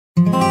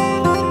Well,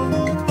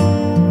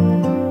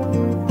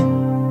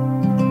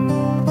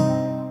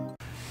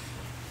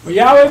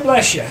 Yahweh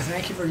bless you.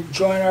 Thank you for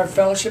joining our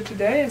fellowship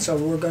today. And so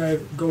we're going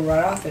to go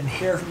right off and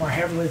hear from our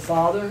Heavenly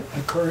Father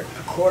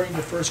according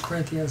to 1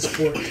 Corinthians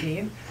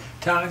 14,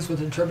 tongues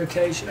with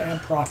interpretation and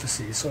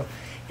prophecy. So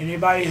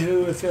anybody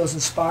who feels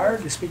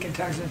inspired to speak in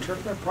tongues and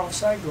interpret or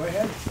prophesy, go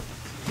ahead.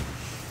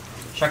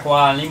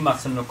 Shakwa lima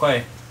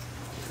sanukoi.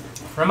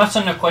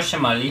 Ramasana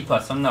kwashama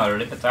lipa samna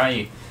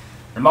lipatai.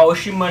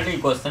 Ramaoshima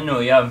ligo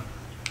sanuya.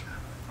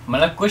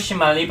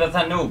 Malakushima lipa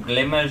sanu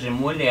glema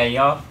jemulia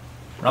ya.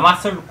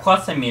 Ramasul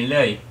kwasami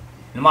lay.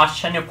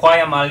 Namashana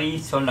kwaya mali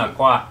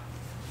sonakwa.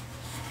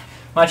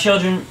 My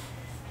children,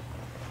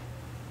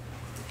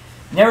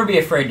 never be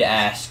afraid to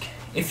ask.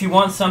 If you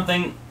want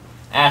something,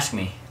 ask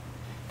me.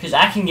 Because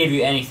I can give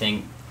you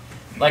anything.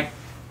 Like,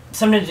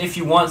 sometimes if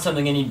you want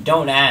something and you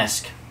don't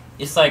ask,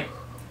 it's like,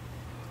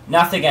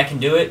 not think I can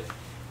do it.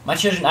 My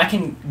children, I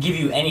can give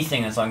you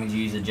anything as long as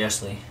you use it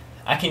justly.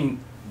 I can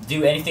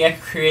do anything. I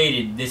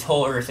created this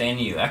whole earth and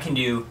you. I can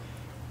do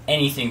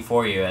anything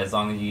for you as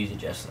long as you use it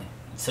justly.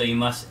 So you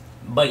must,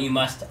 but you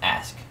must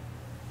ask.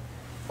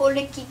 My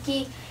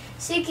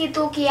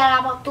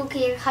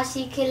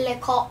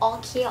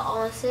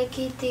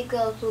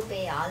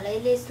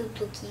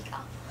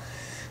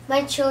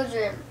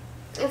children,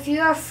 if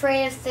you are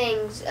afraid of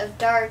things, of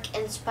dark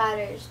and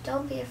spiders,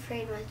 don't be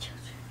afraid, my children.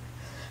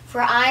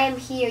 For I am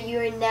here, you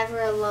are never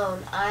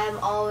alone. I am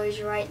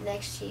always right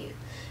next to you.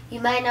 You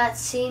might not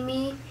see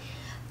me,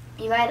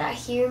 you might not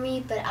hear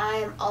me, but I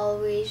am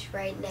always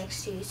right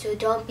next to you. So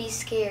don't be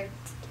scared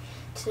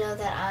to know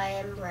that I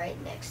am right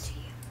next to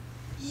you.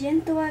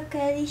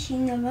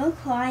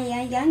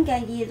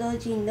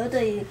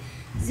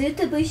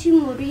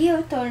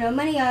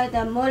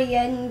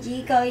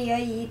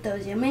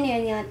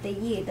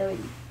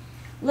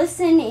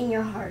 Listen in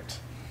your heart.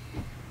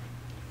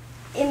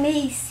 It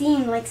may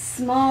seem like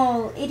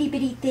small,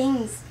 itty-bitty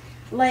things,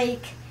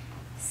 like,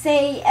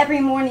 say, every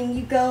morning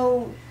you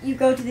go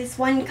to this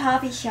one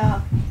coffee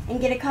shop and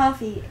get a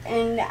coffee,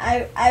 and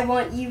I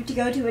want you to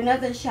go to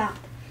another shop.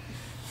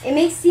 It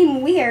may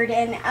seem weird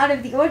and out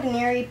of the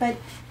ordinary, but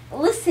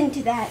listen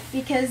to that,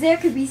 because there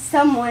could be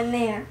someone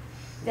there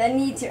that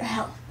needs your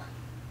help.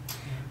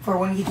 For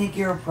when you think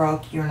you're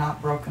broke, you're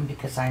not broken,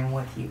 because I am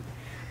with you.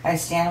 I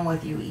stand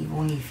with you even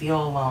when you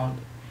feel alone.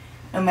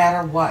 No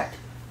matter what,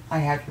 I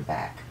have your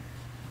back.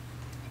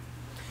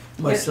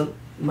 My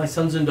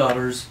sons and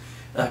daughters,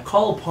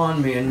 call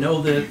upon me and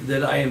know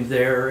that I am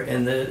there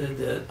and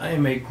that I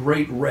am a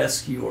great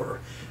rescuer.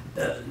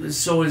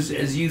 So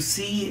as you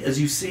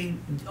see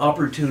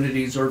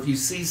opportunities, or if you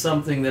see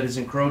something that is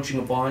encroaching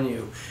upon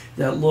you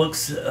that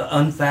looks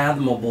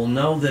unfathomable,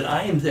 know that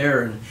I am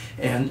there,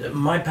 and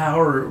my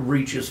power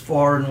reaches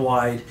far and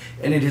wide,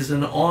 and it is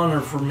an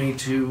honor for me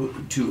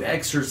to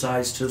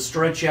exercise, to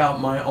stretch out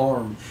my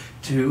arm,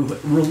 to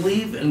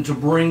relieve and to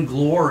bring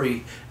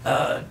glory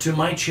to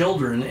my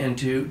children, and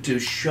to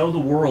show the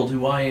world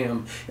who I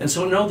am. And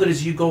so know that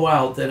as you go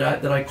out,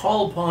 that I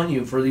call upon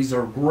you, for these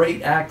are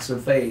great acts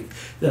of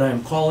faith that I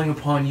am calling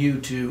upon you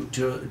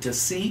to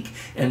seek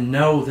and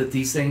know that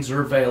these things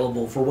are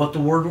available. For what the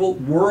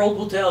world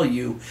will tell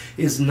you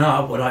is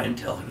not what I am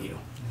telling you.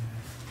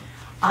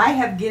 I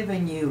have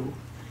given you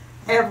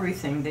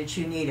everything that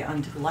you need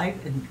unto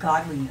life and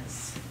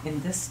godliness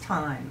in this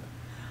time.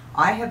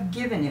 I have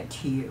given it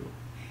to you.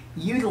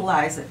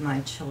 Utilize it,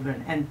 my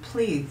children, and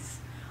please,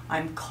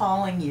 I'm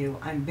calling you,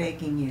 I'm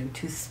begging you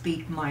to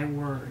speak my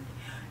word.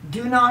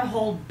 Do not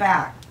hold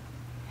back.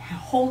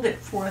 Hold it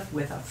forth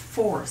with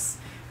force,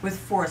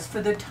 for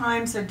the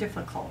times are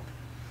difficult.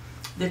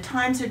 The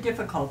times are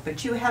difficult,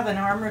 but you have an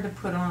armor to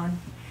put on.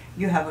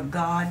 You have a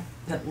God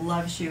that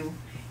loves you.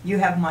 You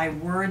have my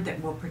word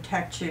that will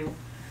protect you.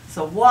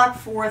 So walk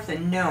forth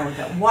and know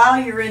that while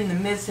you're in the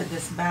midst of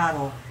this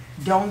battle,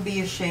 don't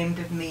be ashamed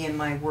of me and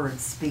my word.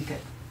 Speak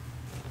it.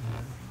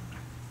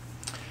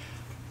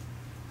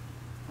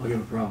 I'll give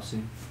a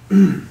prophecy.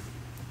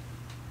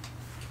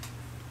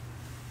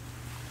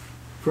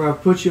 For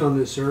I've put you on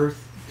this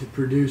earth to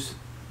produce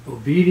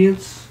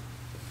obedience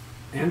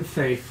and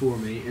faith for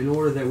me, in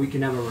order that we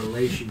can have a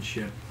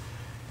relationship,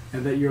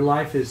 and that your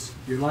life is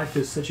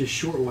such a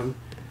short one.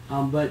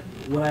 But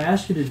what I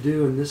ask you to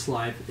do in this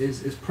life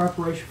is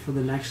preparation for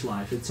the next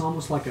life. It's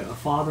almost like a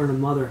father and a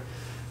mother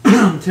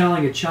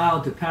telling a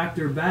child to pack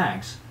their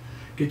bags.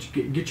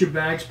 Get your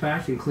bags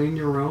packed and clean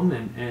your room,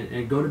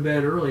 and go to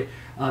bed early,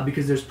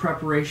 because there's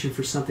preparation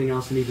for something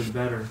else and even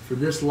better. For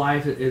this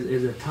life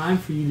is a time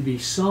for you to be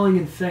sowing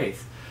in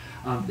faith.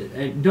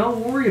 And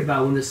don't worry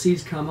about when the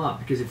seeds come up,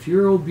 because if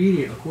you're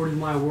obedient according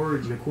to my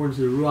words and according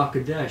to the Ruach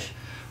Kodesh,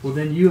 well,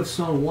 then you have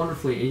sown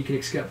wonderfully, and you can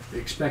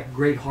expect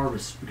great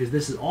harvests, because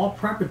this is all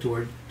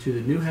preparatory to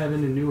the new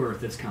heaven and new earth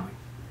that's coming.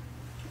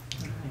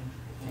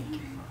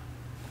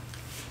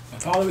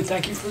 Father, we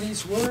thank you for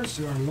these words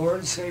through our Lord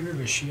and Savior,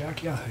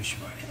 Mashiach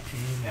Yahushua.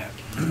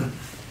 Amen.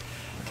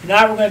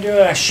 Tonight we're going to do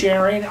a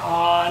sharing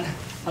on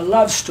a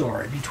love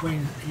story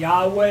between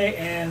Yahweh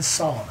and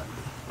Solomon.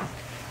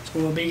 So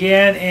we'll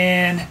begin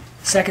in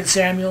 2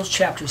 Samuel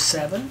chapter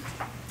 7,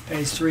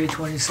 page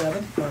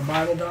 327. For a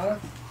Bible, Donna?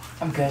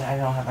 I'm good. I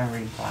don't have my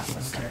reading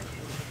glasses. Okay.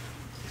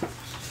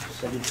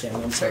 2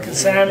 2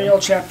 Samuel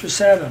chapter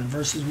 7,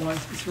 verses 1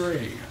 through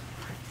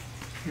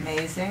 3.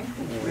 Amazing.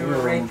 We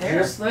were right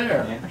there. Just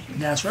there. Yeah.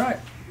 That's right.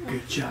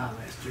 Good job,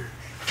 Esther.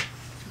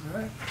 All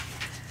right.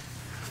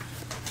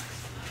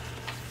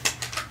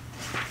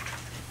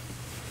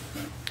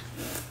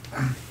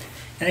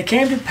 And it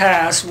came to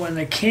pass, when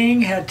the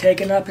king had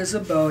taken up his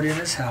abode in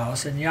his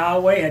house, and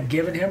Yahweh had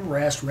given him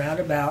rest round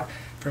about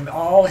from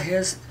all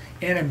his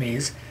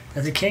enemies,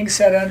 that the king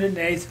said unto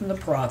Nathan the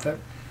prophet,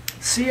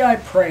 See, I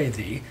pray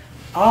thee,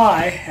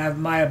 I have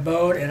my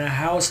abode in a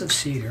house of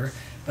cedar,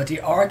 but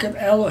the ark of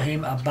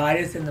Elohim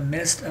abideth in the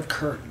midst of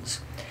curtains.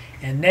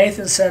 And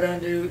Nathan said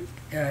unto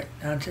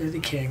the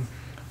king,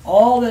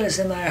 All that is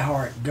in thy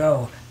heart,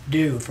 go,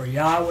 do, for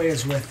Yahweh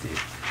is with thee.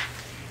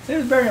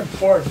 This is very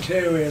important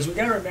too, is we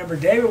got to remember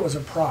David was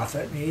a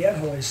prophet and he had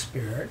Holy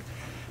Spirit,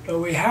 but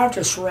we have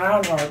to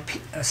surround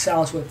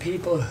ourselves with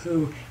people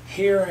who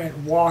hear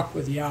and walk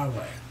with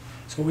Yahweh,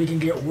 so we can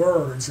get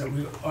words that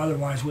we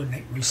otherwise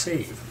wouldn't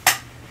receive.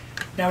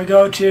 Now we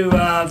go to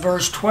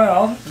verse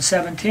 12 and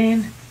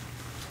 17,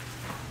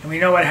 and we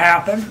know what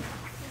happened,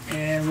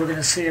 and we're going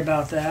to see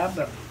about that.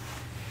 But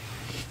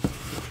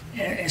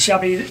it shall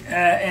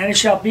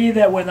be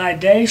that when thy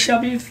day shall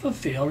be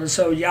fulfilled, and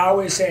so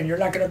Yahweh is saying, you're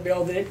not going to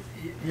build it,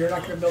 you're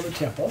not going to build a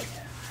temple.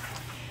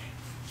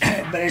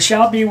 But it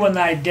shall be when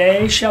thy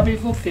day shall be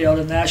fulfilled,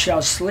 and thou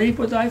shalt sleep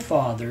with thy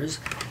fathers,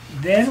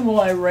 then will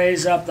I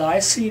raise up thy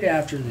seed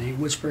after thee,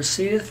 which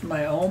proceedeth from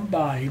my own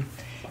body,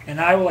 and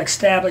I will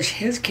establish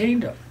his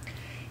kingdom.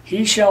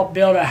 He shall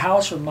build a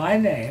house for my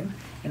name,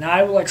 and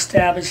I will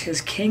establish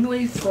his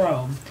kingly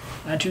throne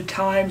unto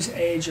time's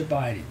age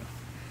abiding.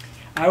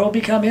 I will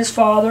become his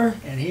father,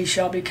 and he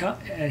shall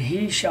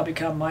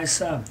become my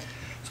son.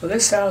 So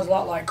this sounds a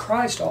lot like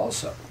Christ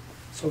also.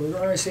 So we're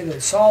going to see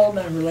that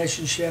Solomon's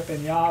relationship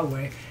in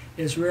Yahweh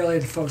is really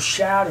the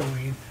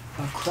foreshadowing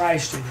of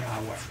Christ in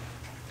Yahweh.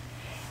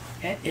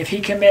 And if he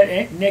commit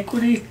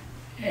iniquity,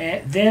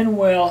 then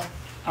will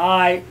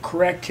I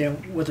correct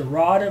him with the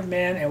rod of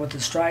men and with the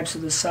stripes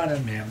of the Son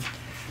of Man.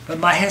 But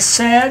my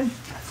hesed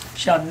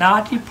shall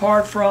not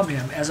depart from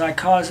him, as I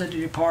caused it to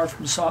depart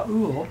from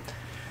Saul,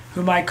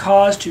 whom I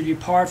caused to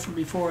depart from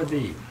before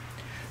thee.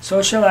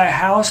 So shall thy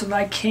house and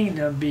thy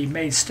kingdom be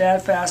made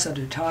steadfast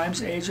unto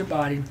time's age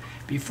abiding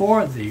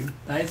before thee.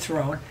 Thy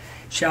throne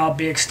shall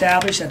be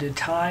established unto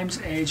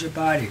time's age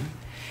abiding.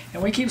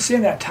 And we keep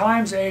seeing that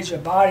time's age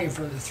abiding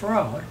for the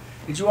throne.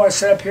 Did you want to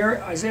sit up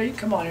here? Isaiah,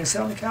 come on and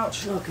sit on the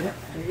couch. Okay.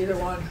 Either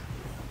one.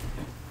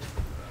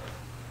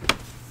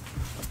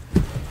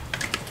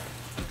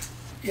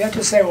 You have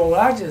to say, well,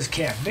 that just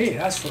can't be.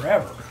 That's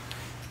forever.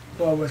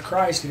 Well, with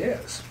Christ it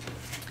is.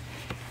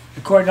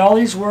 According to all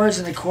these words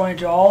and according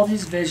to all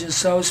these visions,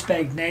 so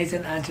spake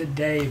Nathan unto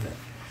David.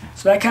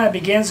 So that kind of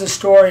begins the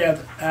story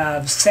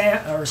of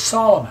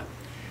Solomon.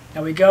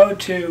 Now we go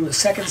to 2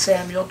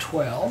 Samuel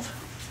 12.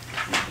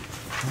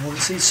 And we'll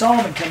see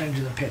Solomon come into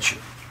the picture.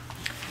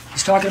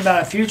 He's talking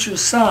about a future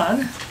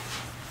son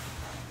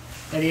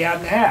that he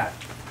hadn't had.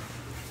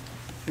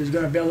 He was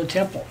going to build a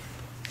temple.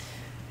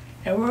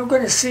 And we're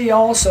going to see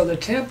also the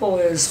temple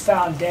is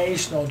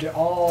foundational to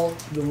all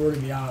the word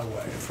of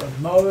Yahweh,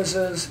 from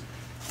Moses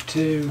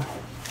to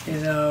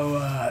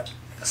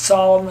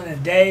Solomon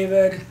and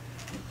David,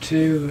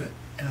 to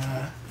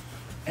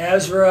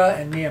Ezra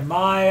and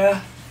Nehemiah,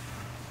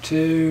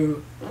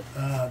 to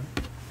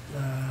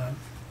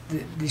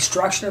the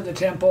destruction of the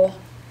temple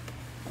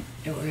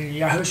in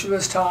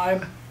Yahushua's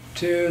time,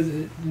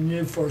 to the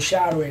new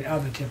foreshadowing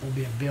of the temple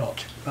being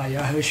built by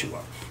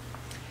Yahushua.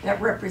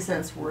 That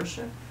represents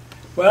worship.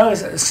 Well,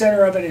 the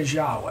center of it is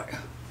Yahweh.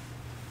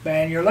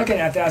 And you're looking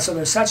at that, so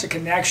there's such a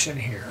connection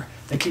here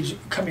that keeps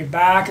coming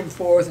back and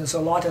forth, and so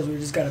a lot of times we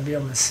just got to be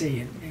able to see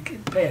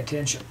and pay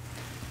attention.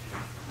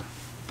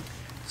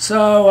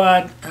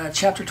 So,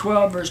 chapter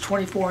 12, verse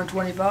 24 and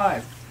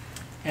 25.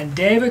 And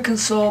David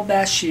consoled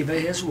Bathsheba,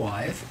 his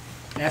wife,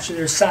 after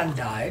their son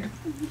died,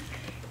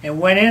 and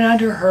went in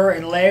unto her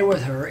and lay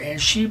with her,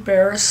 and she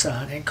bare a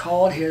son, and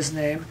called his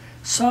name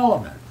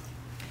Solomon.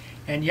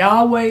 And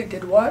Yahweh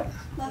did what?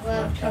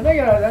 Loved I think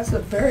that's a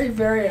very,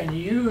 very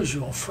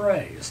unusual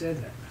phrase,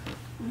 isn't it?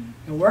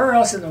 And where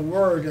else in the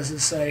Word does it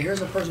say,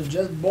 here's a person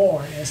just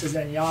born, and it says,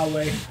 then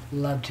Yahweh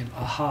loved him,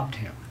 ahabed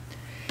him.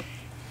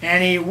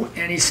 And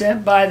he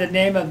sent by the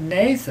name of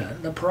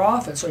Nathan, the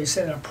prophet. So he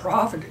sent a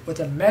prophet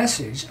with a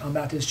message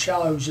about this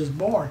child who was just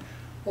born.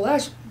 Well,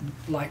 that's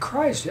like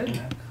Christ, isn't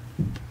it?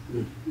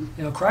 You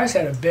know, Christ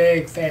had a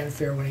big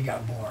fanfare when he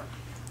got born.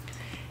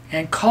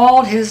 And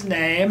called his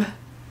name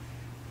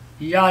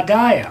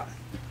Yahdiah,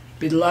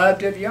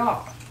 beloved of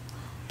Yah,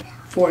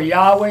 for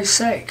Yahweh's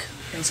sake.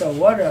 And so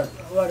what a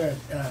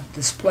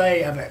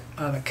display of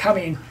a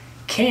coming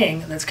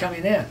king that's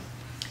coming in.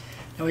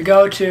 And we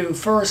go to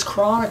 1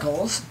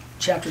 Chronicles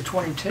chapter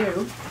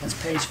 22. That's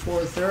page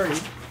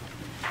 430.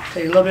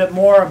 Tell you a little bit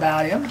more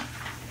about him.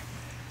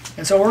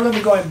 And so we're going to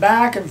be going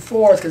back and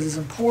forth because it's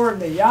important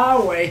that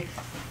Yahweh,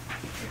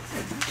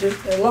 to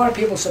a lot of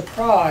people's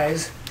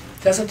surprise,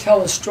 doesn't tell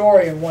the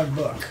story in one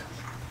book.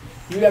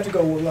 You have to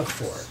go look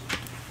for it.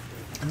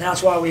 And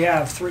that's why we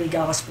have 3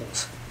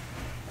 Gospels.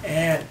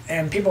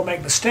 And people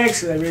make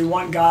mistakes. They read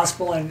one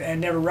Gospel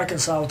and never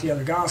reconcile with the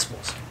other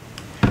Gospels.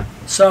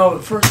 So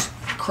 1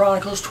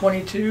 Chronicles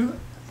 22,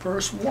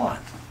 verse 1.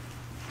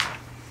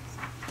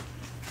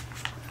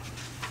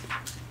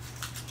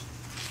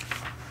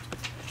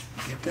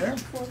 Get there?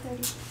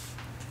 4:30.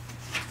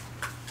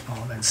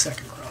 Oh, then 2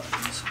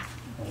 Chronicles.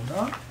 Hold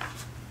on.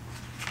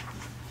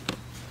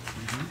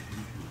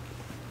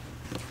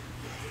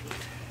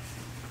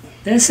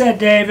 Then said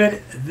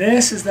David,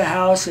 "This is the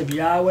house of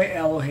Yahweh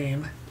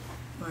Elohim."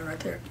 Am I right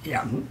there?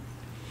 Yeah.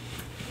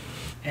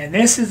 And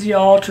this is the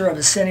altar of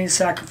a sinning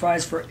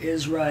sacrifice for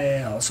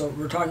Israel. So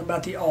we're talking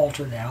about the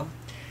altar now.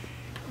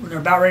 When they're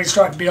about ready to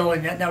start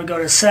building it, now we go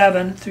to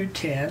 7 through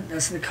 10.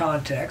 That's the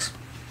context.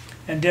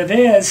 And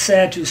David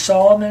said to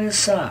Solomon his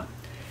son,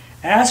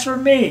 "As for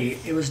me,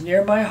 it was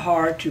near my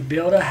heart to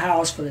build a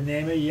house for the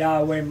name of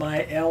Yahweh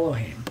my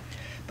Elohim.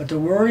 But the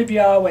word of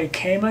Yahweh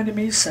came unto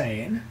me,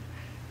 saying,"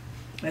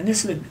 and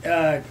this is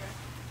a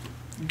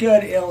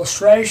good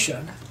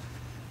illustration.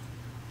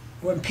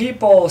 When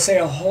people say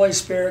a Holy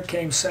Spirit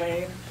came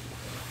saying,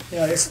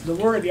 it's, the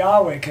word of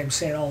Yahweh came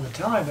saying all the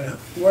time,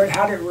 but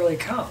how did it really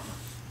come?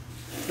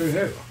 Through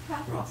who?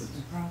 Prophets.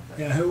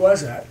 Yeah, who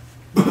was that?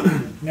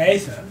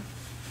 Nathan.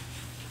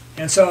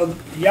 And so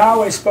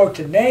Yahweh spoke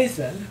to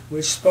Nathan,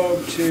 which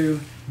spoke to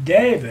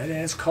David, and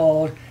it's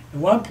called,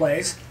 in one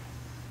place,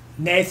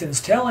 Nathan's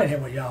telling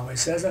him what Yahweh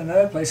says, and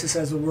another place it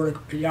says the word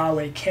of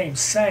Yahweh came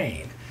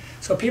saying.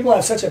 So people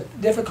have such a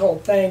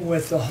difficult thing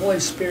with the Holy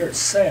Spirit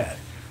said.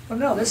 Well,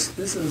 no, this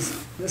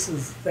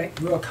is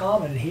real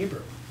common in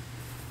Hebrew.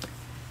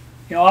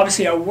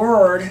 Obviously a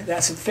word,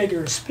 that's a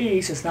figure of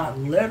speech. It's not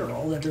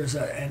literal, that there's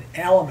an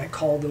element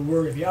called the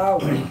word of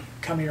Yahweh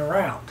coming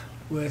around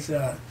with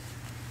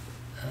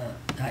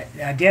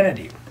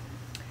identity.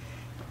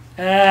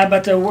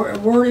 But the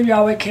word of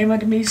Yahweh came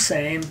unto me,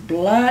 saying,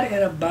 "Blood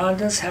in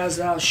abundance hast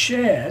thou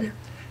shed."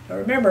 Now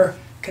remember,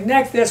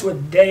 connect this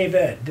with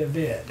David.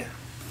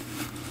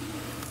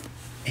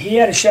 He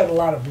had to shed a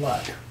lot of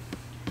blood.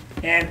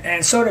 And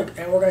we're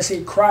going to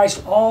see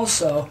Christ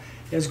also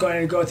is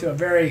going to go through a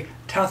very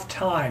tough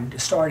time to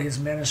start his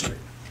ministry.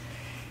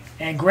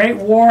 "And great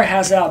war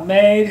hast thou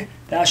made.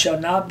 Thou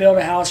shalt not build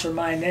a house for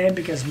my name,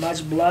 because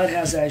much blood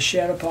hast thou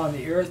shed upon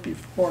the earth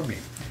before me.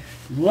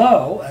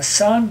 Lo, a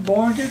son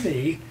born to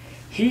thee,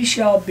 he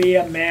shall be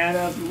a man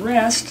of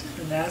rest,"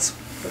 and that's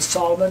what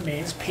Solomon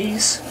means,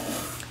 peace.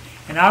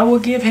 "And I will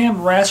give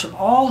him rest from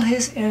all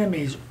his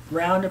enemies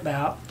round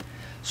about.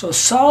 So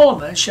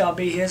Solomon shall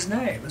be his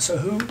name." And so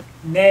who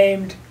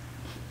named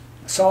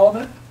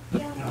Solomon?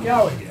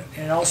 Yahweh did.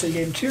 And also he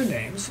gave him 2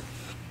 names.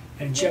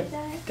 And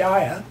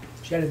Jedediah,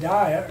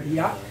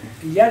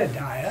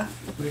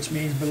 which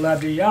means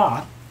beloved of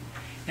Yah.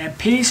 "And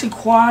peace and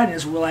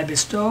quietness will I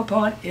bestow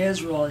upon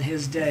Israel in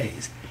his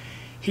days.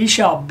 He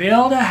shall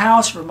build a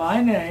house for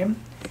my name,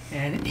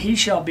 and he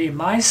shall be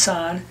my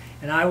son,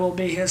 and I will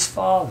be his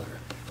father."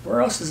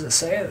 Where else does it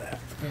say that?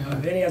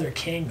 Of any other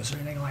kings or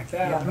anything like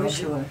that?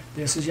 Yahushua.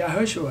 This is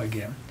Yahushua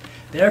again.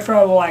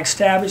 "Therefore will I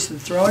establish the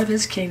throne of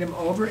his kingdom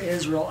over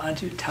Israel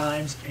unto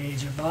time's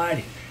age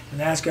abiding." And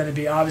that's going to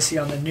be obviously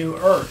on the new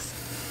earth.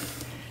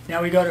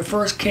 Now we go to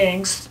 1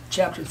 Kings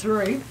chapter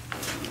 3.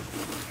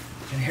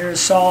 And here's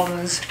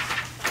Solomon's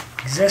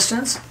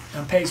existence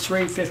on page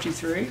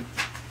 353.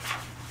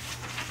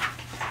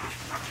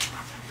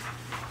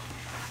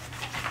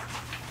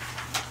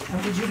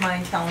 And would you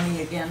mind telling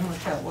me again what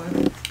that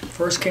was?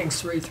 1 Kings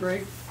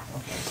 3:3.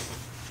 Okay.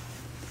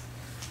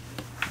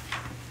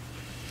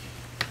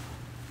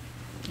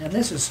 And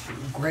this is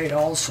great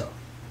also.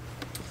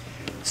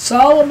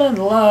 "Solomon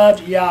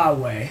loved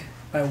Yahweh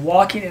by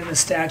walking in the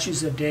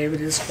statutes of David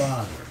his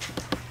father,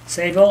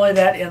 save only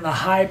that in the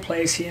high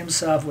place he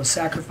himself was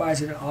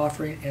sacrificing and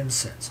offering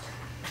incense."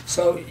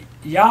 So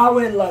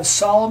Yahweh loves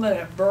Solomon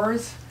at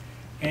birth,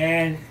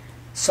 and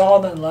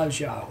Solomon loves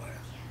Yahweh.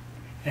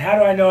 And how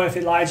do I know if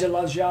Elijah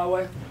loves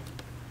Yahweh?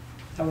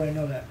 How would I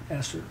know that,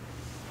 Esther?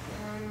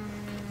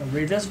 I'll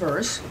read this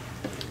verse.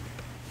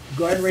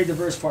 Go ahead and read the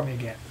verse for me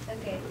again.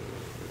 Okay.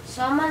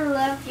 "Solomon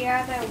loved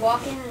Yahweh,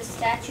 walking in the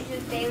statutes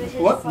of David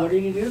his father." What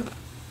did he do?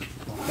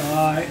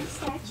 By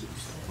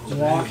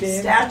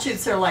walking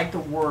Statutes are like the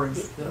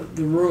words,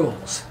 the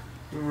rules.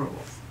 the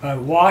rules. By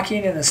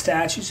walking in the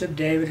statutes of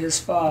David his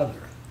father.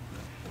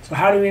 So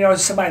how do we know if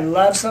somebody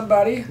loves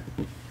somebody?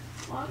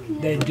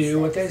 They do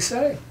what they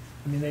say.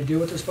 They do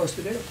what they're supposed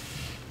to do.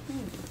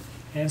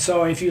 And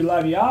so if you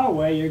love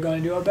Yahweh, you're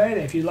going to obey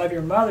them. If you love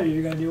your mother,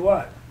 you're going to do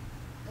what?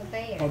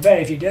 Obey her.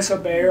 Obey. If you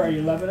disobey her, are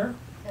you loving her?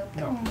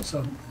 No.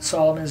 So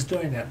Solomon is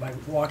doing that by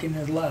walking in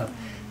his love.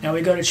 Now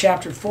we go to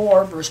chapter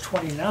 4, verse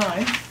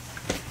 29.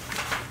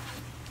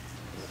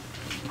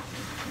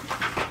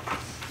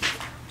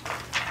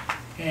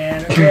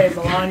 And okay,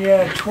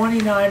 Melania,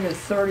 29 to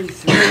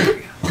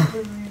 33.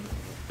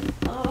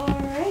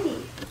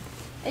 Alrighty.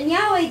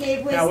 Yahweh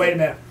gave wisdom. Now wait a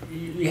minute,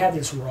 you have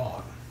this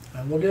wrong.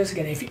 And we'll do this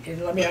again.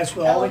 And let me ask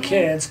for all the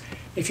kids,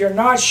 if you're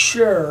not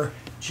sure,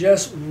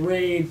 just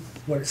read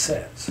what it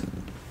says.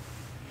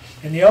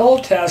 In the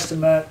Old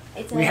Testament,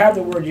 we have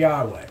the word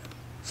Yahweh.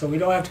 So we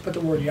don't have to put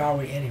the word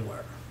Yahweh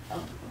anywhere.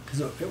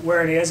 Because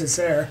where it is, it's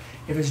there.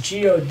 If it's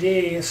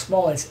G-O-D,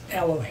 small, it's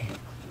Elohim.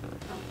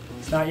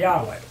 It's not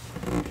Yahweh.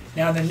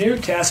 Now in the New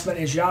Testament,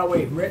 is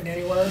Yahweh written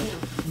anywhere?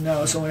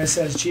 No. So when it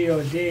says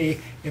G-O-D,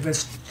 if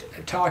it's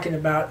talking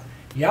about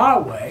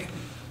Yahweh,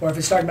 or if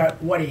it's talking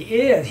about what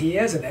he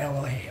is an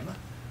Elohim.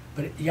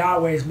 But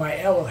Yahweh is my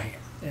Elohim.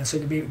 And so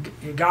to be,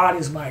 God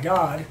is my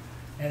God,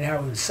 and how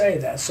we would say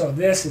that. So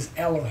this is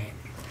Elohim.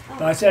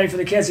 But I tell you, for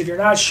the kids, if you're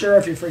not sure,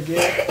 if you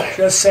forget,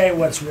 just say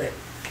what's written.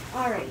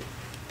 All right.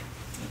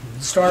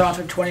 Start off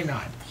at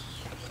 29.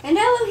 And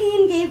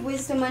Elohim gave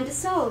wisdom unto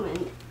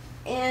Solomon,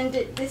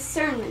 and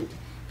discernment,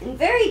 and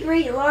very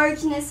great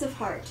largeness of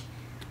heart,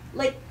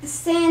 like the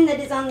sand that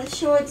is on the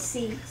shore of the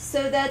sea,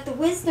 so that the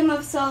wisdom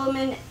of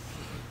Solomon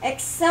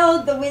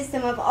excelled the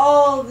wisdom of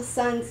all the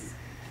sons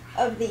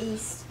of the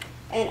east,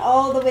 and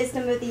all the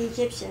wisdom of the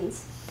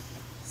Egyptians,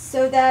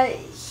 so that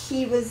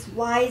he was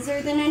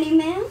wiser than any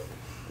man,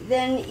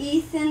 than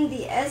Ethan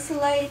the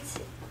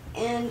Esselite,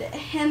 and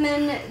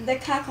Heman the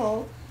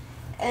Cachol,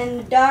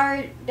 and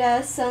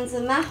Darda sons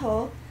of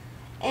Mahol.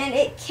 And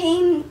it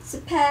came to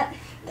pass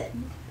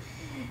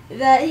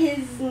that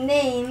his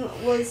name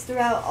was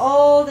throughout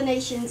all the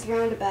nations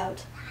round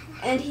about,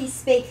 and he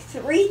spake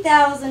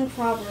 3,000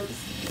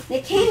 proverbs. And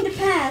it came to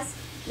pass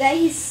that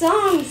his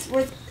songs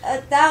were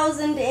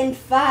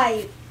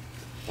 1,005,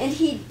 and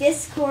he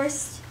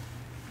discoursed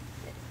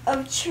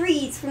of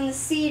trees from the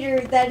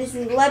cedar that is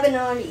in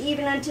Lebanon,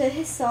 even unto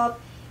hyssop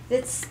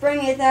that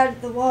springeth out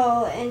of the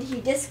wall, and he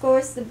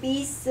discoursed the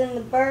beasts and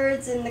the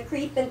birds and the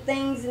creeping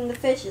things and the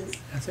fishes.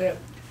 That's it.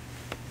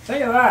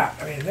 Think of that.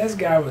 I mean, this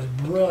guy was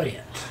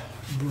brilliant.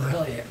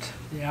 Brilliant.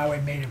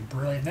 Yahweh made him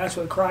brilliant. That's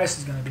what Christ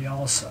is going to be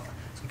also.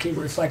 So keep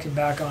reflecting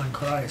back on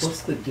Christ.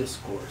 What's the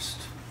discoursed?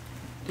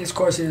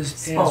 Discourse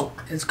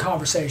is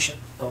conversation.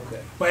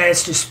 Okay. Well,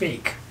 it's to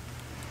speak.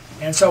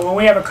 And so when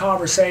we have a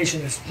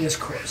conversation, it's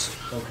discourse.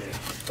 Okay.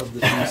 Of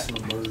the beasts and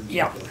the birds.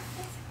 Yeah.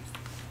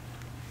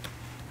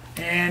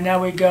 And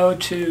now we go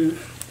to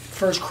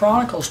 1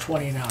 Chronicles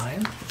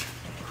 29,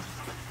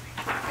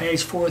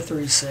 page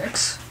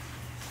 436.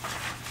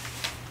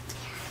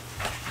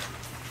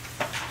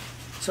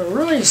 So we're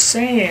really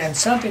seeing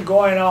something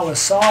going on with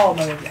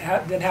Solomon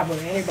that didn't happen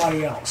with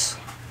anybody else.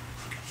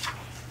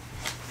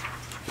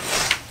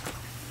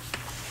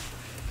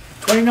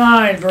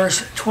 29,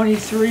 verse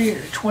 23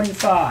 to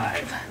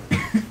 25.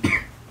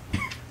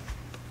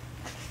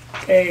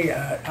 Okay,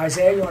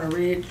 Isaiah, you want to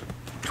read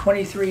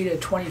 23 to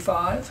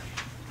 25?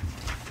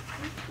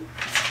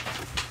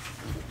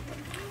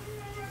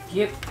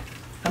 Yep.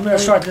 I'm going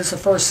to start this the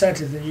first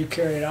sentence, and you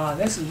carry it on.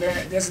 This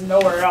is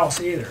nowhere else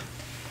either.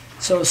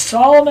 So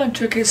Solomon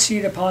took his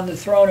seat upon the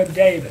throne of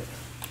David.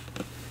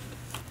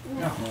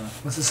 No.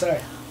 What's it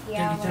say?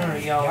 Yahweh.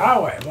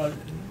 Yahweh. Well,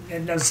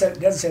 it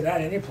doesn't say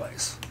that any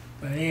place,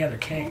 but any other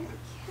king.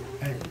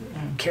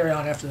 And carry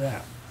on after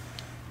that.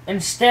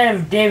 Instead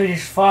of David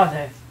his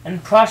father,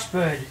 and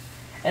prospered,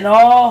 and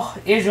all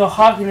Israel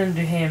hearkened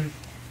unto him,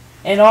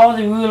 and all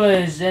the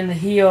rulers and the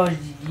heroes,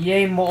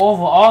 yea,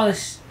 moreover, all the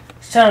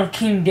son of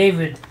King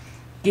David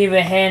gave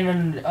a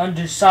hand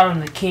unto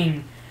Sodom the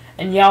king,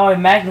 and Yahweh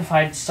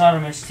magnified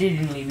Sodom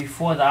exceedingly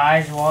before the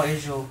eyes of all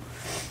Israel,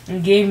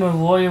 and gave him a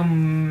royal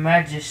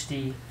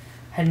majesty.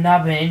 Had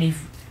not been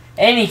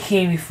any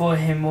king before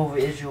him over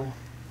Israel.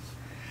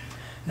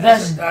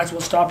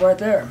 We'll stop right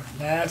there.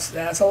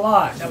 That's a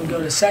lot. Now we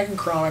go to 2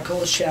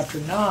 Chronicles chapter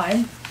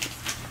 9,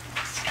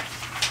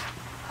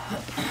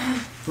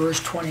 verse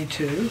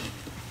 22.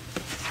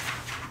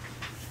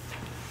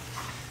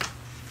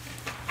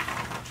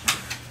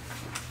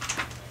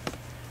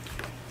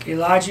 Okay,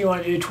 Elijah, you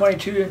want to do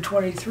 22 and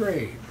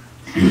 23?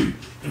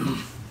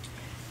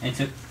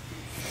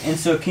 And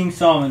so King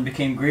Solomon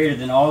became greater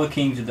than all the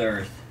kings of the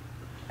earth,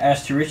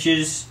 as to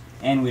riches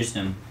and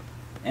wisdom.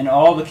 And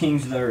all the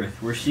kings of the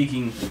earth were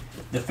seeking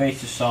the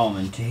face of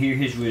Solomon to hear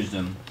his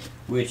wisdom,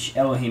 which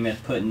Elohim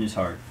hath put in his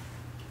heart.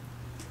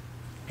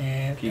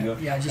 And Can you go?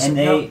 yeah, just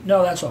and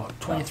no, that's all.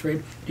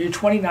 23. Do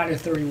 29 to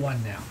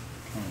 31 now.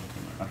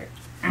 Okay.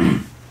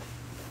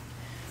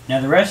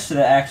 Now the rest of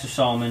the acts of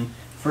Solomon,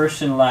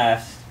 first and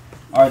last,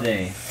 are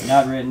they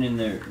not written in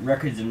the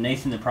records of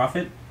Nathan the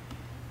prophet,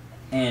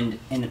 and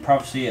in the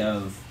prophecy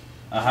of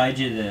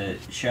Ahijah the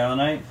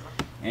Shilonite,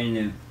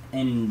 and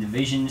in the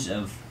visions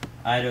of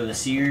Iddo the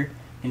seer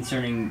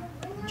concerning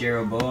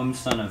Jeroboam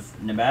son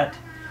of Nebat?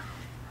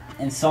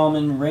 And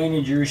Solomon reigned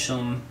in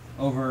Jerusalem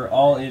over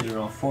all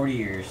Israel 40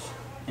 years.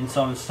 And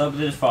Solomon slept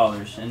with his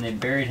fathers, and they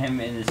buried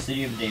him in the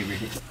city of David,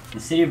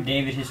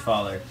 his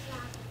father.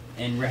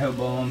 And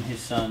Rehoboam his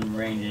son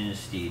reigned in his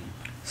stead.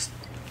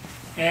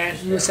 And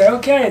you say,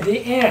 okay, the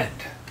end.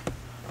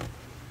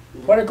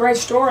 What a great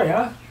story,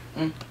 huh?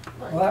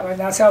 Well,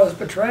 that's how it was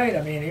portrayed.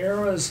 I mean, here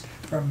was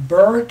from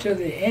birth to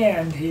the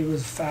end, he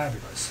was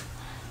fabulous.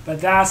 But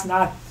that's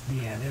not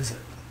the end, is it?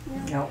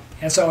 No.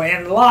 And so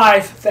in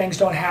life, things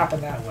don't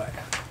happen that way.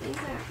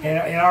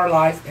 In our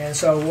life. And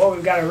so what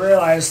we've got to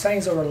realize,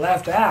 things that were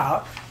left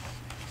out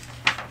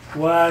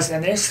was,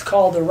 and this is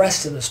called the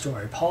rest of the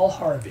story. Paul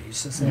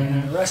Harvey's is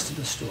the rest of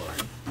the story.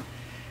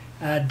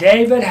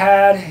 David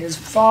had, his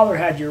father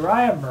had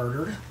Uriah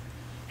murdered,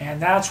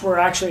 and that's where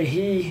actually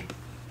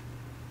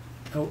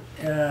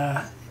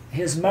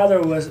his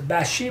mother was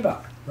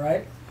Bathsheba,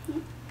 right?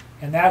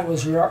 And that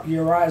was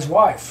Uriah's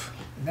wife.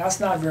 And that's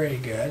not very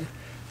good,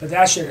 but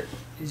that should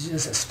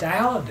just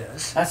astound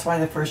us. That's why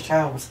the first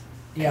child was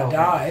killed.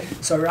 Died.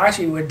 So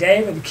actually, when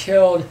David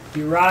killed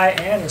Uriah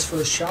and his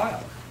first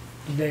child,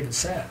 David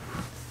said.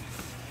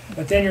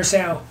 But then you're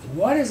saying,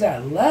 what is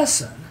that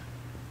lesson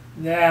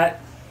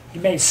that he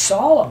made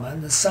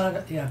Solomon, the son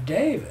of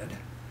David,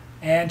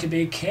 and to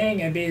be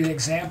king and be the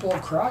example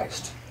of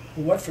Christ?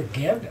 Well, what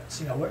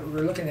forgiveness? What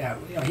we're looking at,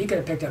 he could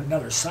have picked up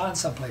another son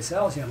someplace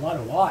else. He had a lot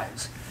of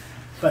wives.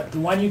 But the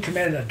one you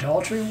committed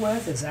adultery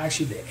with is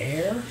actually the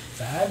heir?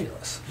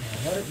 Fabulous.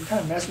 What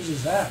kind of message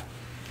is that?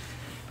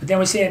 But then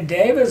we see in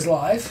David's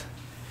life,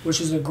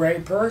 which is a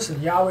great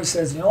person, Yahweh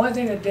says the only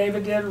thing that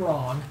David did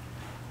wrong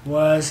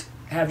was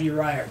have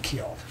Uriah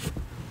killed.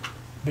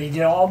 But he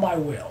did all my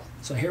will.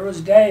 So here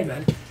was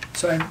David.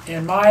 So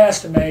in my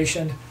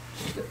estimation,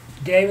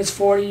 David's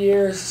 40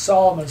 years,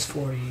 Solomon's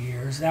 40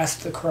 years. That's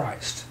the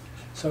Christ.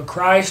 So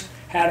Christ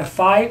had a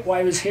fight while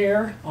he was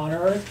here on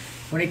earth.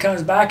 When he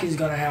comes back, he's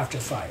going to have to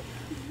fight.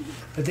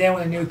 But then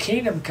when the new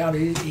kingdom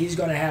comes, he's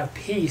going to have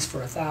peace for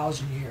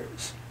 1,000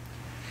 years.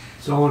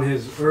 So in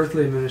his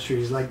earthly ministry,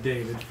 he's like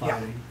David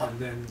fighting, and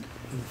then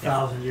in the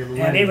 1,000-year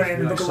millennium. And even in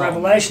the book of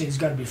Revelation, he's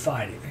going to be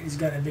fighting. He's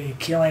going to be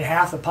killing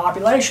half the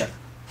population.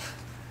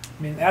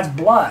 I mean, that's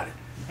blood.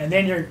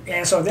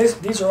 And so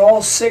these are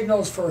all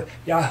signals for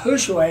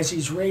Yahushua as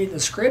he's reading the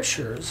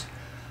scriptures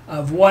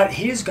of what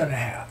he's going to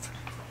have.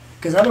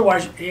 Because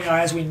otherwise,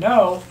 as we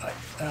know,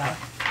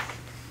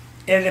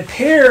 it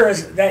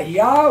appears that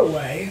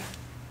Yahweh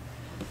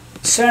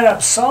set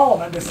up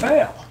Solomon to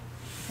fail.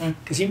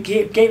 Because he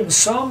gave him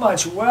so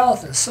much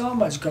wealth and so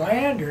much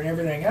grandeur and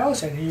everything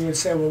else, and you would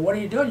say, well, what are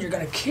you doing? You're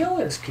going to kill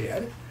this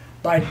kid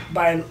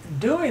by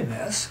doing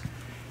this.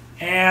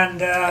 And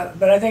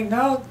but I think,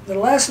 no, the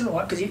lesson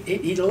was, because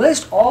he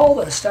lists all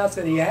the stuff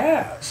that he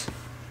has.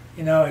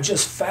 It's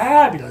just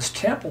fabulous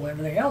temple and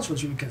everything else,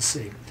 which you can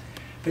see.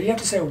 But you have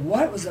to say,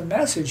 what was the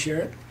message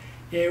here?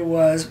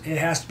 It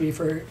has to be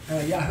for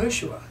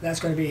Yahushua. That's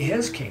going to be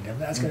his kingdom.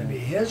 That's going to be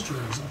his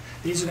Jerusalem.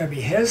 These are going to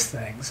be his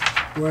things,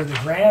 where the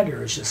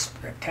grandeur is just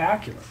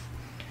spectacular.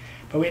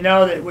 But we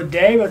know that with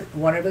David,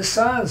 one of his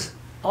sons,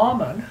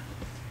 Ammon,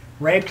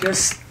 raped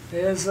his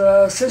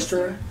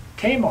sister,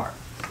 Tamar.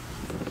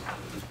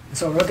 And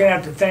so we're looking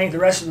at the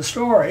rest of the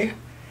story.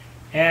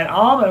 And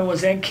Ammon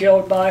was then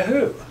killed by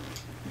who?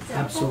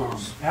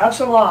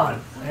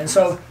 Absalom. And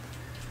so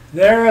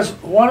there is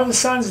one of the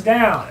sons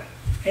down.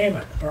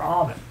 Ammon.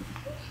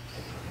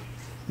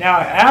 Now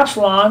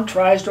Absalom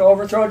tries to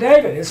overthrow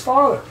David, his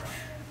father.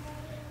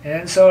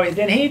 And so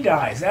then he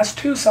dies. That's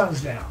 2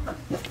 sons down.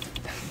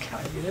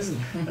 God, this is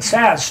a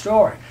sad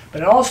story.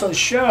 But it also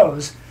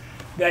shows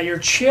that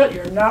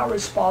you're not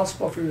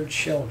responsible for your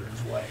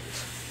children's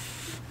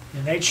ways.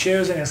 And they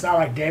choose, and it's not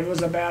like David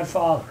was a bad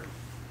father.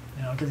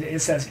 Because it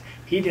says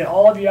he did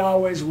all of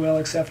Yahweh's will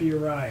except for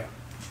Uriah.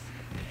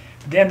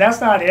 Then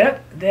that's not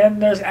it. Then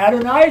there's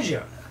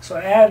Adonijah. So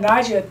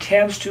Adonijah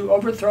attempts to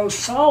overthrow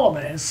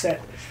Solomon and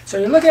set. So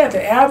you're looking at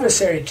the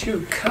adversary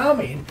too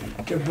coming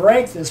to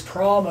break this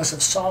promise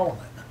of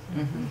Solomon.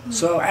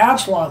 So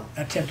Absalom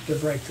attempted to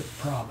break the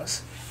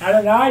promise.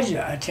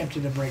 Adonijah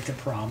attempted to break the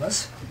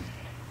promise,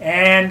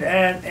 and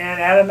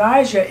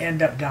Adonijah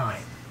ended up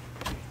dying.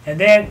 And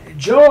then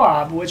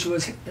Joab, which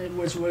was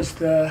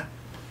the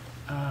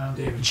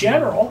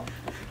general,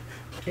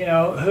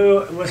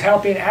 who was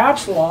helping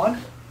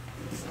Absalom.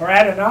 Or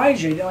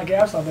Adonijah, he didn't like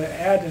Absalom, but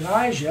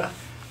Adonijah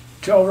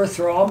to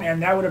overthrow him,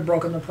 and that would have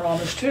broken the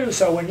promise too.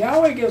 So when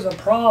Yahweh gives a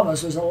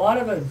promise, there's a lot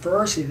of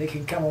adversity that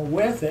can come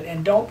with it,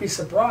 and don't be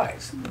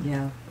surprised.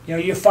 Yeah.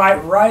 You fight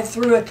right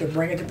through it to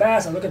bring it to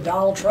pass. And look at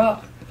Donald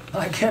Trump.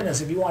 My goodness,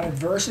 if you want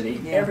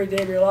adversity every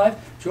day of your life,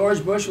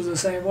 George Bush was the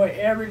same way,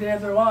 every day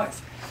of their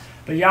life.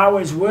 But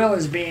Yahweh's will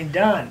is being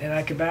done in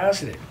that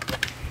capacity.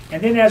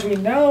 And then as we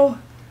know,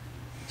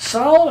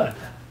 Solomon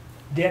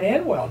didn't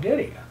end well, did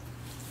he?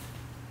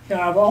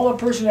 Of all the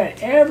person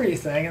had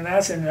everything, and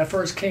that's in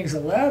 1 Kings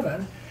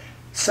 11.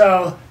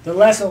 So the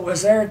lesson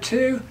was there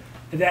too,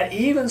 that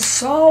even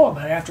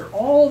Solomon, after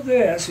all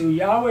this, who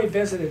Yahweh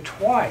visited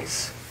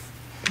twice,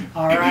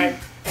 all right,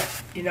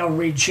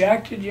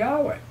 rejected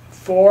Yahweh.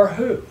 For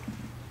who?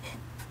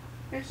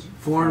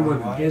 Foreign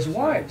women. His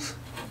wives.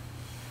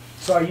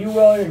 So are you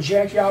willing to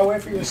reject Yahweh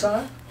for your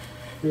son,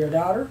 for your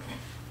daughter?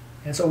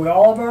 And so with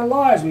all of our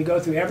lives, we go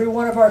through every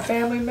one of our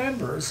family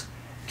members.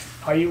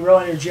 Are you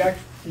willing to reject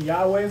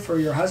Yahweh for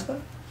your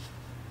husband,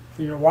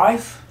 for your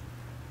wife,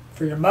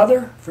 for your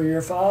mother, for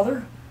your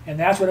father? And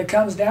that's what it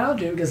comes down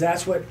to, because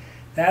that's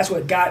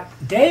what got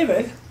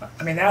David.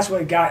 I mean, that's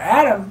what got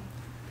Adam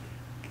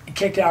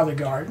kicked out of the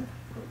garden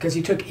because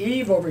he took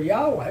Eve over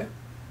Yahweh.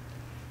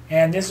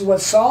 And this is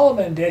what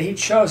Solomon did. He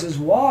chose his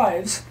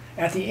wives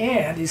at the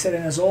end. He said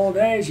in his old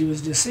age he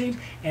was deceived.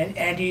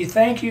 And do you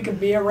think you can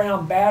be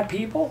around bad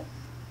people?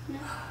 No.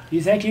 Do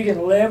you think you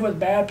can live with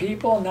bad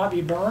people and not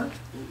be burned?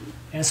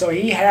 And so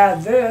he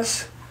had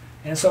this,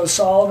 and so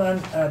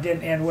Solomon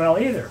didn't end well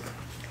either.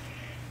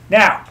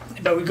 Now,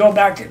 but we go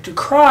back to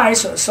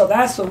Christ, so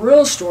that's the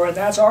real story, and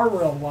that's our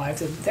real life.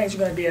 That things are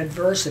going to be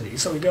adversity.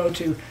 So we go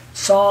to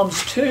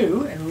Psalms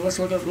 2, and let's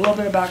look at a little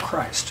bit about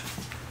Christ.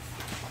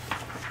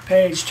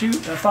 Page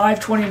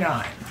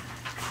 529.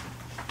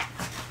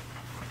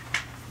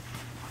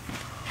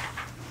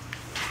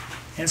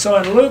 And so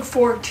in Luke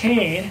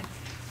 14,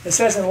 it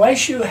says,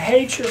 unless you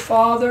hate your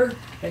father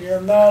and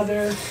your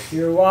mother,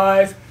 your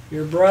wife,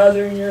 your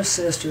brother and your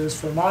sisters,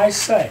 for my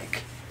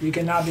sake, you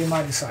cannot be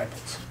my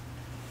disciples.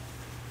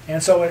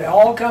 And so what it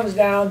all comes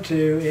down to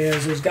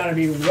is there's going to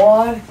be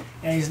one,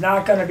 and he's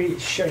not going to be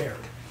shared.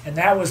 And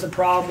that was the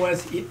problem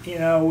with,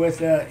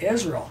 with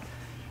Israel.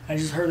 I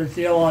just heard a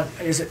deal on,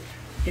 is it,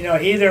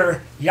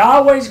 either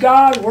Yahweh's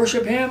God,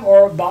 worship him,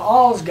 or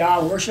Baal's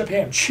God, worship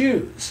him.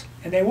 Choose.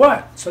 And they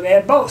wouldn't. So they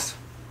had both.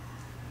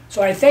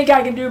 So I think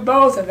I can do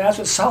both, and that's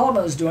what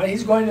Solomon is doing.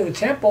 He's going to the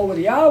temple with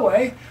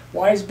Yahweh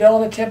while he's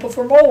building a temple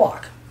for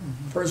Moloch,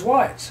 for his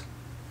wives.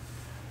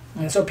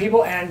 And so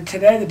and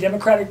today the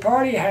Democratic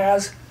Party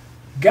has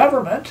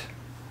government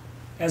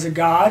as a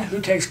God who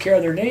takes care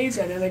of their needs,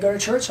 and then they go to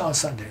church on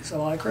Sundays, a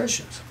lot of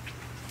Christians.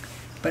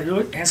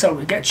 And so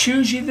we got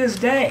choose ye this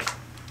day.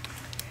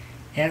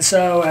 And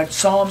so at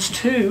Psalms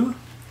 2,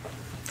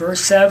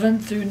 verse 7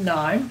 through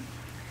 9,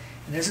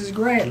 and this is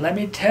great. Let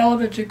me tell of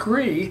a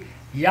decree.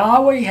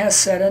 Yahweh has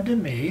said unto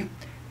me,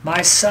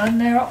 my son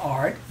thou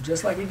art,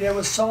 just like he did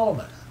with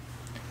Solomon.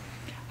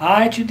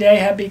 I today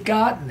have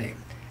begotten thee.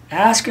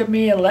 Ask of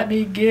me, and let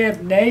me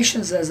give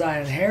nations as thy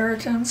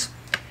inheritance,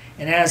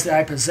 and as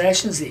thy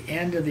possessions the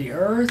end of the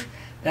earth.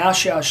 Thou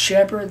shalt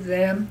shepherd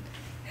them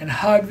and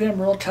hug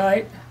them real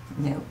tight.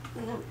 No.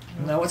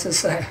 No, what's it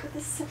say?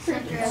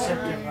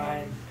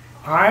 Iron.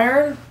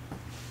 Iron?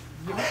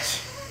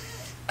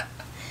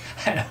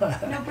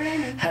 No,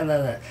 Brandon. I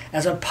love that.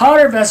 As a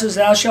potter vessels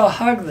thou shalt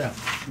hug them.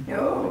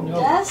 No.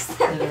 Yes.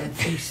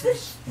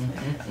 Pieces.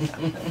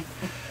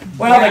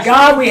 Well, the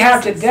God we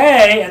have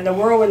today and the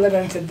world we live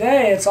in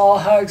today, it's all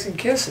hugs and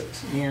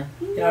kisses. Yeah.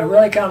 It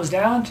really comes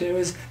down to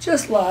is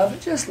just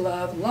love,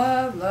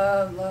 love,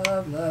 love,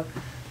 love.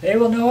 They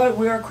will know it.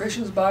 We are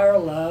Christians by our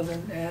love,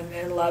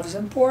 and love is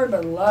important,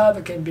 but love,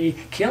 it can be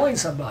killing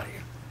somebody,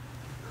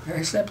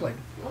 very simply.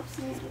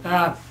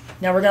 Now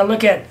we're going to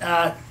look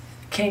at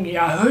King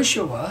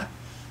Yahushua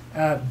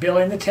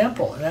building the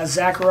temple. And that's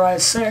Zechariah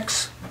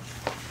 6.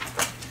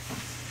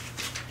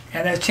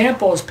 And the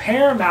temple is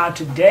paramount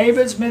to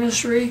David's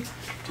ministry,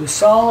 to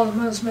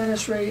Solomon's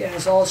ministry, and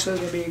it's also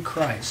to be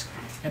Christ.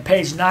 And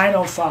page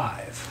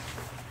 905.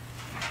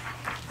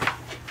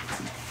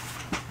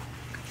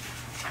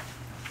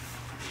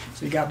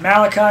 So you got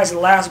Malachi, the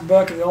last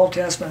book of the Old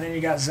Testament, and then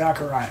you got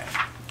Zechariah.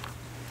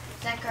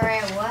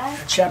 Zechariah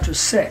what? Chapter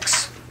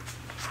 6.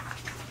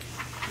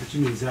 What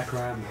you mean,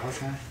 Zechariah and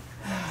Malachi?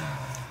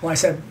 Well, I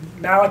said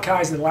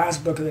Malachi is the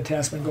last book of the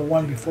Testament. Go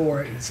one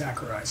before it is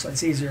Zechariah, so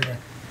it's easier to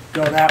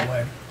go that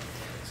way.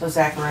 So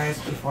Zechariah is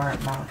before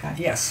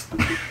Malachi? Yes.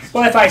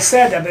 Well, if I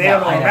said that, but they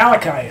don't know I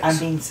what Malachi is. I'm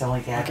being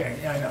silly, Dad. Okay,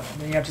 yeah, I know.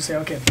 Then you have to say,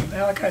 okay,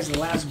 Malachi is the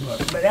last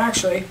book. But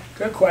actually,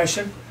 good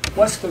question.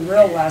 What's the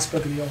real last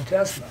book of the Old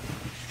Testament?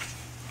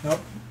 Nope,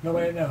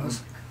 nobody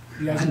knows.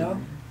 You guys know?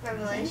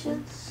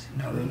 Revelation?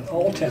 No, the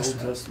Old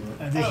Testament.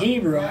 The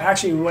Hebrew,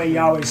 actually the way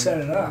Yahweh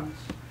set it up.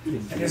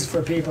 And this is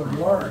for people to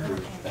learn.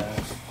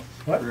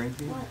 What?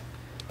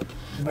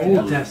 Anybody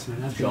know? Old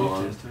Testament, that's the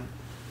Old Testament.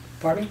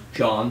 Pardon me?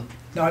 John.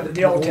 No,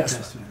 the Old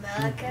Testament.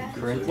 Malachi?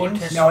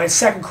 Corinthians? No, it's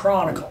 2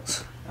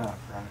 Chronicles.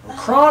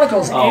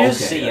 Chronicles Oh,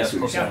 ends. okay. That's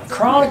what Yeah,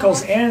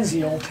 Chronicles ends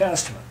the Old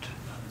Testament,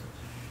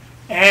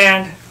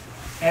 and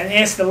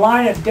it's the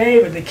line of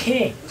David, the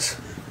kings.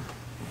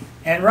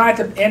 And right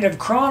at the end of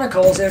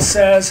Chronicles, it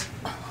says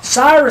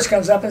Cyrus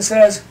comes up and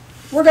says,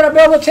 "We're going to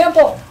build a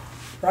temple,"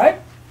 right?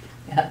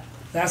 Yeah.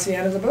 That's the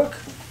end of the book,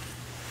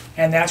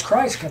 and that's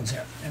Christ comes in,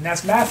 and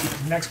that's Matthew,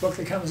 the next book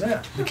that comes in,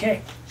 the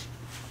king.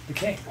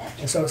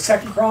 And so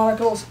 2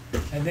 Chronicles,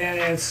 and then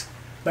it's,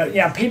 but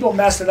yeah, people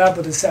messed it up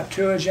with the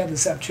Septuagint.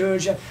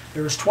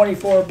 There was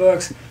 24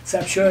 books.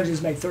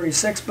 Septuagints make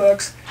 36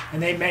 books,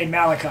 and they made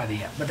Malachi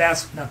the end. But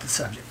that's not the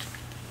subject.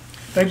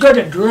 But good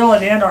to drill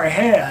it in our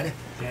head.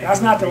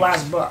 That's not the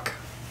last book.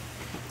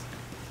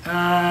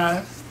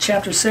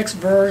 Chapter 6,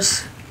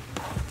 verse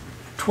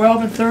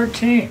 12 and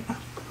 13.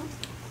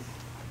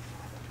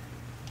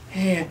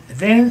 And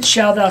then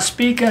shalt thou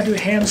speak unto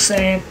him,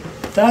 saying,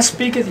 Thus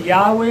speaketh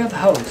Yahweh of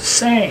hosts,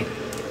 saying,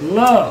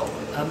 Lo,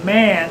 a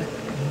man,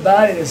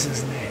 Bud is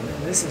his name.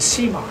 And this is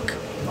Shemach.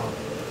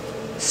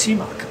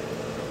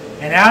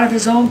 And out of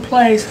his own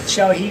place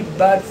shall he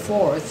bud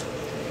forth,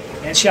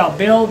 and shall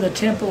build the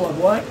temple of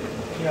what?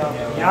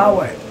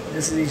 Yahweh.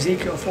 This is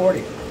Ezekiel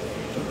 40.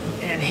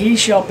 And he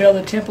shall build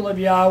the temple of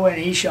Yahweh,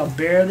 and he shall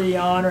bear the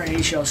honor, and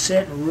he shall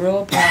sit and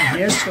rule upon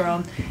his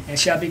throne, and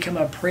shall become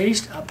a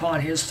priest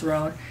upon his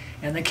throne,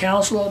 and the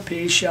council of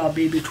peace shall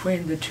be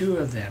between the two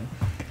of them.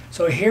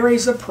 So here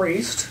he's the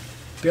priest,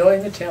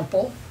 building the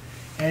temple,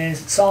 and in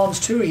Psalms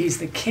 2 he's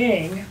the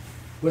king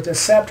with a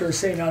scepter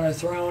sitting on a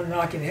throne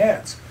knocking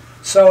heads.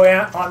 So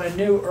on the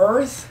new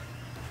earth,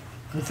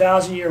 the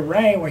 1,000-year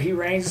reign where he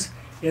reigns,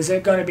 is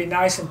it going to be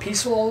nice and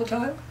peaceful all the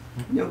time?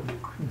 Nope.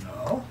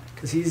 No,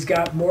 because he's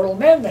got mortal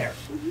men there.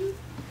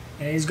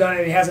 And he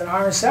has an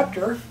iron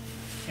scepter,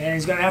 and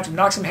he's going to have to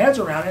knock some heads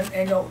around it.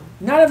 And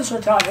none of us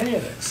are taught any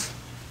of this.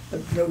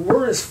 The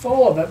Word is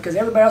full of it because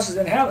everybody else is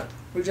in heaven.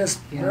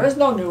 There is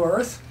no new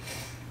earth.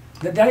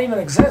 That doesn't even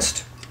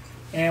exist.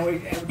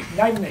 And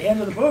not even the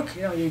end of the book,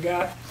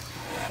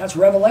 that's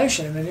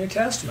Revelation in the New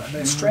Testament. But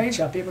it's strange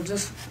how people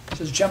just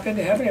jump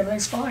into heaven,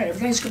 everything's fine,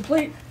 everything's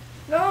complete.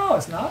 No,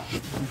 it's not.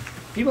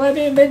 People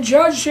haven't even been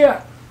judged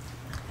yet.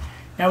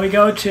 Now we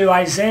go to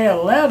Isaiah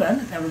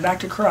 11, and we're back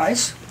to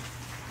Christ.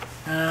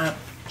 Page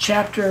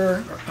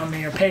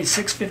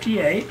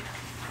 658.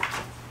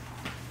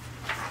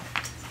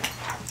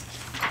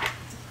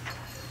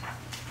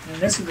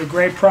 And this is the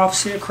great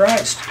prophecy of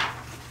Christ.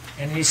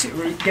 And we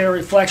get a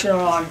reflection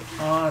on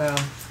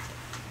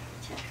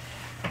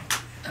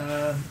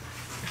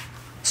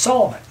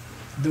Solomon,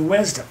 the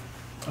wisdom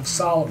of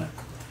Solomon.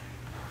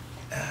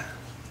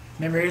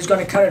 Remember, he was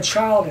going to cut a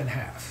child in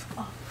half.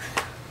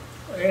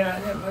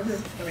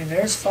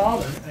 There's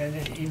Father, and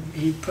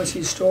he puts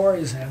these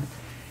stories in.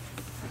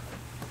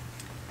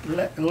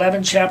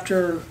 11,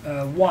 chapter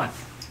 11,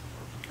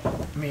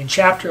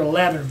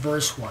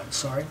 verse 1,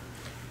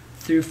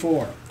 through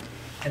 4.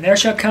 And there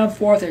shall come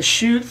forth a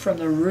shoot from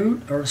the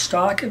root or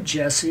stock of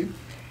Jesse,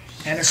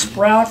 and a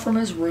sprout from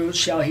his root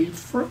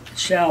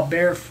shall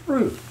bear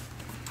fruit.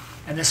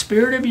 And the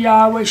Spirit of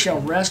Yahweh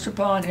shall rest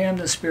upon him,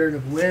 the Spirit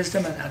of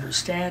wisdom and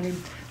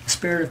understanding, the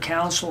Spirit of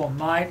counsel and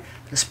might,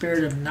 the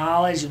Spirit of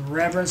knowledge and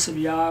reverence of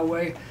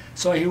Yahweh.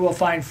 So he will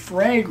find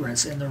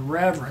fragrance in the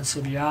reverence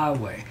of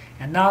Yahweh.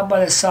 And not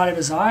by the sight of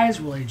his eyes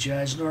will he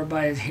judge, nor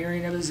by his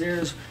hearing of his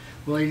ears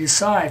will he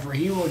decide. For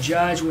he will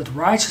judge with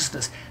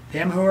righteousness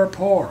them who are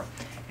poor,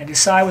 and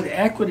decide with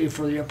equity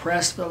for the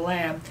oppressed of the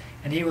land.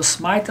 And he will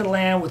smite the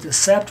land with the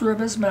scepter of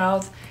his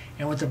mouth,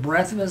 and with the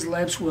breath of his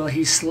lips will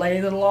he slay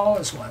the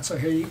lawless one. So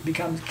here he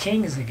becomes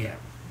kings again.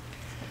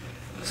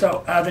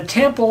 So the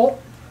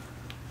temple,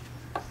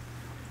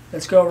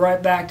 let's go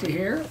right back to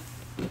here.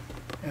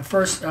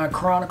 First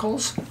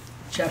Chronicles,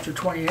 chapter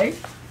 28.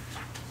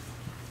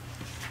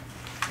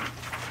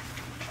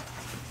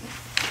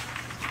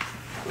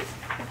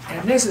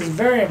 And this is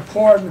very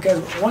important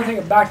because one thing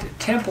about the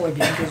temple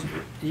again, because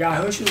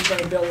Yahushua is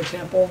going to build a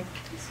temple,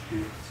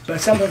 but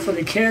something for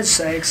the kids'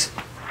 sakes,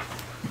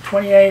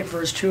 28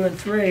 verse 2 and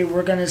 3,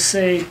 we're going to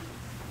see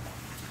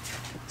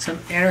some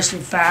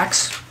interesting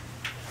facts.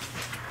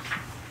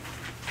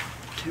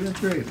 2 and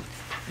 3.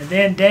 And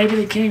then David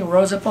the king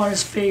rose up on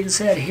his feet and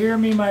said, Hear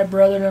me, my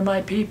brethren and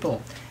my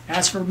people.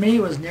 As for me,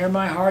 it was near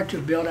my heart to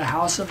build a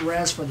house of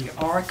rest for the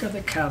ark of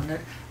the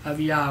covenant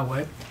of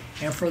Yahweh,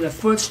 and for the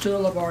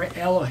footstool of our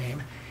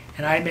Elohim,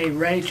 and I made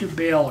ready to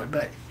build.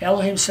 But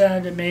Elohim said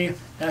unto me,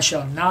 Thou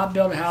shalt not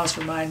build a house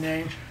for my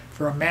name,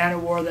 for a man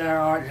of war thou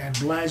art, and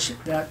blood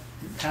that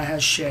thou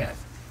hast shed.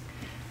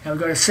 Now we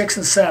go to 6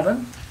 and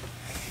 7.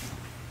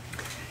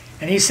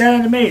 And he said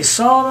unto me,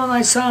 Solomon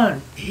thy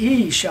son,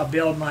 he shall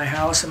build my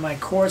house and my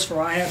courts,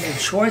 for I have made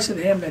choice of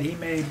him that he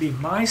may be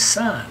my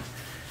son,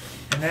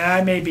 and that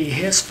I may be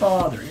his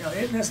father.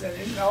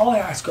 All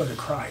has to go to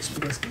Christ,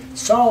 because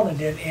Solomon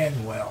didn't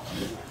end well.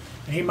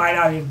 And he might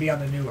not even be on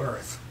the new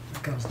earth.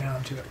 It comes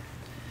down to it.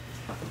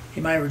 He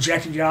might have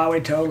rejected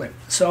Yahweh totally.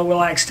 So will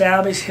I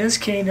establish his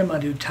kingdom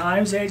unto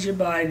time's age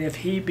abide, and if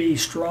he be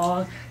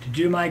strong to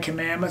do my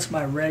commandments,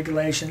 my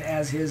regulation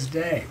as his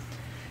day.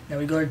 Now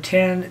we go to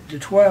 10 to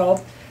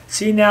 12.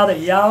 See now that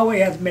Yahweh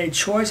hath made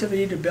choice of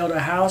thee to build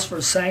a house for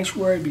a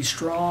sanctuary, be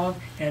strong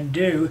and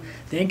do.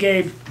 Then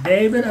gave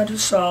David unto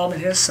Solomon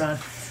his son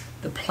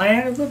the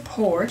plan of the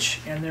porch,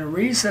 and the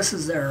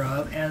recesses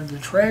thereof, and the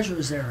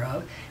treasures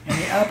thereof, and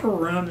the upper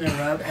room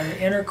thereof, and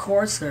the inner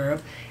courts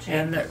thereof,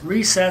 and the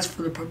recess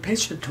for the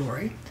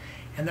propitiatory,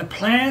 and the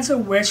plans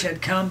of which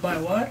had come by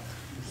what?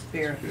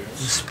 Spirit. The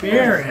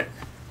Spirit,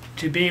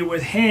 to be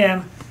with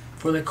him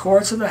for the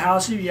courts of the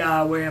house of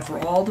Yahweh, and for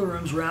all the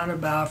rooms round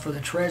about, for the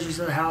treasures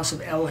of the house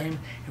of Elohim,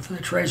 and for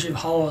the treasure of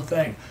hollow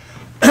thing.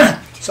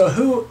 So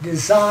who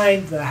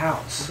designed the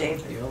house?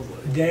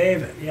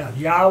 David, yeah.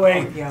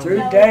 Yahweh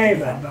through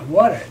David. But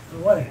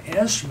what an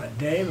instrument.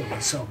 David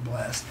was so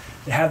blessed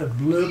to have the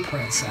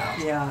blueprints out.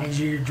 Yeah. And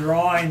you're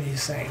drawing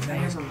these things.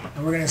 And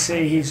we're going to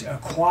see he's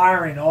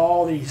acquiring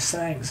all these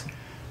things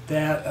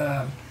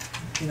that,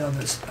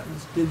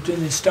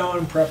 doing the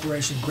stone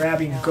preparation,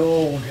 grabbing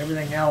gold,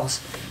 everything else.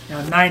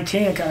 Now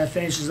 19, it kind of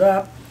finishes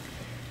up.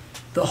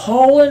 The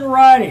whole in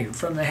writing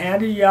from the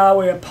hand of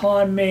Yahweh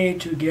upon me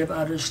to give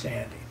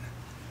understanding.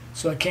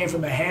 So it came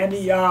from the hand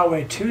of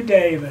Yahweh to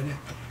David,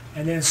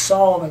 and then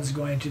Solomon's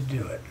going to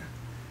do it.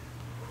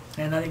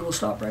 And I think we'll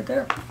stop right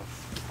there.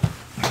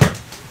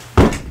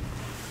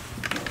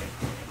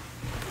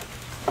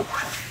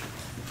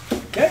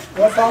 Okay,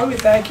 well, Father, we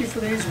thank you for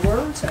these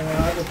words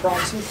and the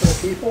promises for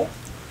the people.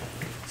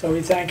 So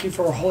we thank you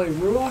for Holy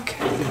Ruach,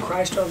 through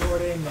Christ our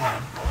Lord,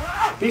 amen.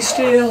 Be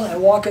still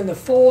and walk in the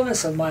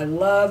fullness of my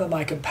love and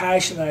my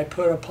compassion that I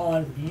put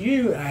upon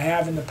you, I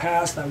have in the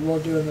past and I will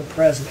do in the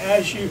present.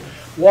 As you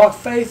walk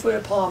faithfully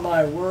upon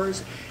my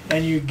words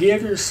and you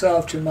give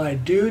yourself to my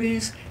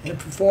duties and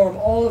perform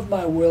all of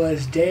my will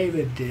as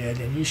David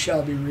did, and you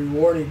shall be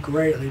rewarded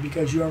greatly,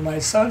 because you are my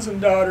sons and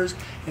daughters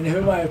in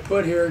whom I have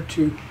put here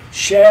to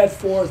shed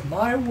forth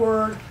my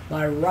word,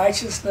 my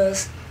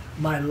righteousness,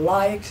 my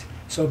light.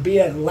 So be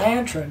a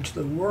lantern to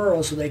the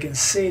world so they can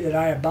see that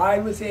I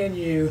abide within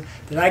you,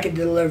 that I can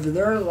deliver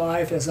their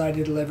life as I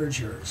delivered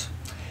yours.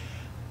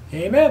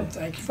 Amen.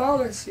 Thank you,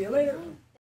 Father. See you later.